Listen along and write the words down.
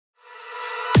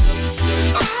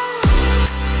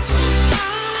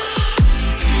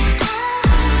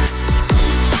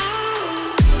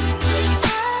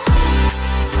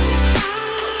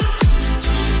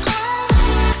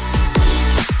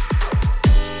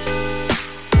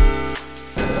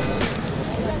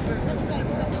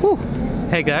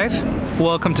Hey guys,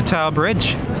 welcome to Tower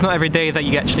Bridge. It's not every day that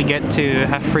you actually get to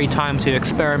have free time to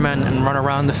experiment and run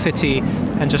around the city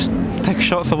and just take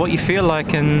shots of what you feel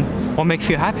like and what makes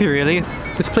you happy, really.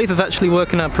 This place is actually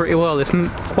working out pretty well. It's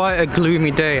quite a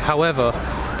gloomy day, however,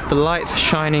 the light's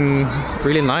shining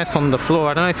really nice on the floor.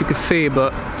 I don't know if you can see,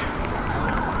 but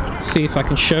see if I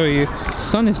can show you.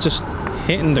 The sun is just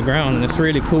hitting the ground and it's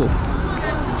really cool.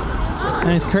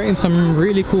 And it's creating some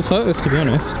really cool photos, to be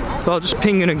honest. So I'll just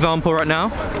ping an example right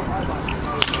now.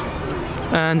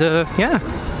 And yeah,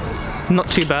 not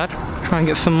too bad. Try and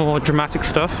get some more dramatic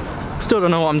stuff. Still don't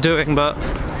know what I'm doing, but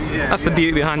that's the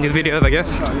beauty behind these videos, I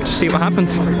guess. Just see what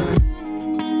happens.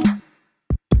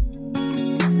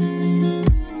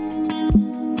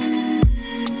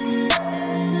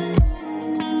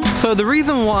 So the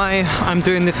reason why I'm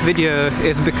doing this video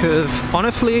is because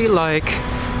honestly, like,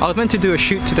 I was meant to do a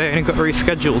shoot today and it got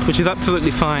rescheduled, which is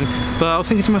absolutely fine. But I was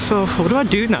thinking to myself, what do I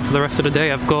do now for the rest of the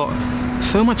day? I've got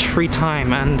so much free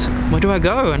time, and where do I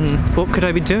go and what could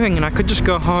I be doing? And I could just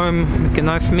go home, make a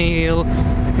nice meal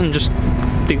and just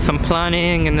do some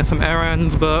planning and then some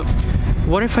errands, but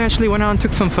what if I actually went out and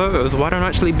took some photos? Why don't I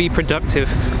actually be productive?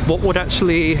 What would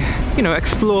actually, you know,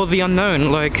 explore the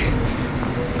unknown? Like,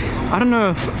 I don't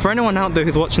know, for anyone out there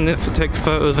who's watching this that takes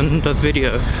photos and does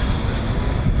video,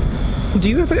 do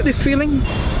you ever get this feeling?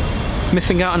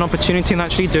 Missing out on an opportunity and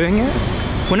actually doing it?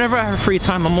 Whenever I have free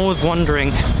time, I'm always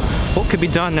wondering what could be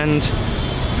done, and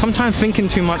sometimes thinking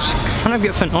too much kind of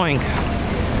gets annoying.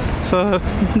 So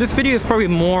this video is probably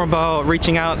more about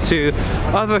reaching out to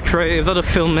other creatives, other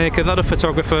filmmakers, other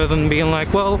photographers, and being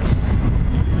like, well,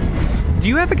 do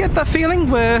you ever get that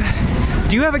feeling where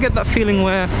you're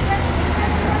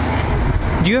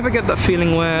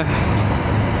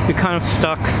kind of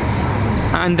stuck,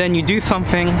 and then you do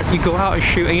something, you go out and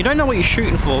shoot, and you don't know what you're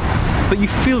shooting for, but you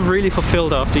feel really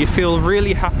fulfilled after. You feel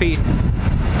really happy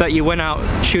that you went out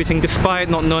shooting despite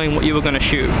not knowing what you were going to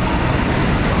shoot.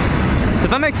 Does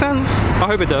that make sense? I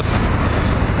hope it does.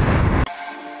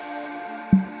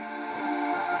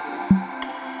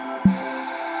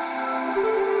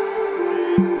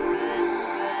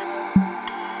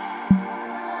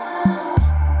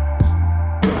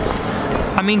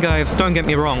 I mean, guys, don't get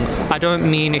me wrong. I don't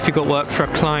mean if you got work for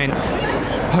a client,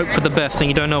 hope for the best and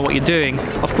you don't know what you're doing.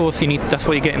 Of course, that's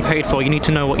what you're getting paid for. You need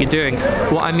to know what you're doing.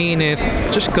 What I mean is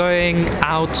just going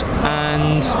out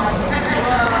and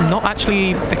not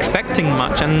actually expecting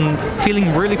much and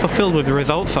feeling really fulfilled with the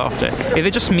results after. Is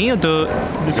it just me, or do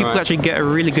people actually get a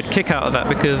really good kick out of that?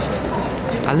 Because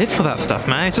I live for that stuff,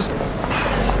 man. It's just...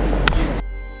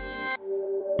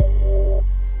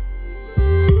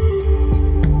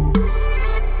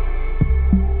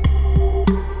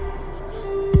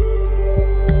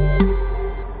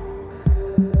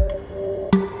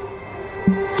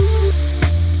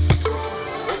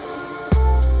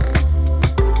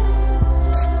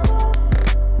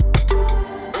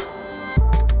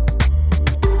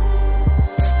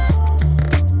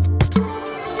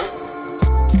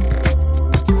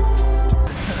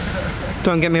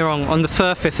 Don't get me wrong, on the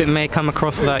surface it may come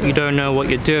across that you don't know what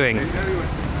you're doing,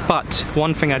 but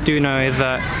one thing I do know is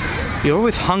that you're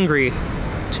always hungry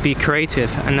to be creative,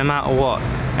 and no matter what.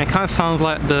 And it kind of sounds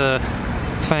like the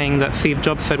saying that Steve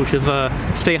Jobs said, which is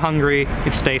stay hungry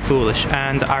and stay foolish,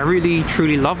 and I really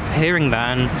truly love hearing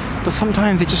that. But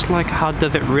sometimes it's just like, how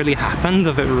does it really happen?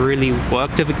 Does it really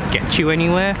work? Does it get you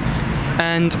anywhere?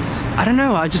 And I don't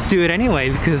know, I just do it anyway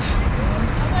because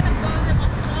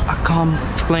I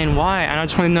can't explain why. And I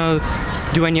just want to know,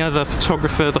 do any other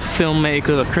photographers or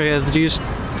filmmakers or creators, do you just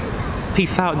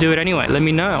peace out, do it anyway? Let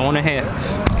me know, I want to hear.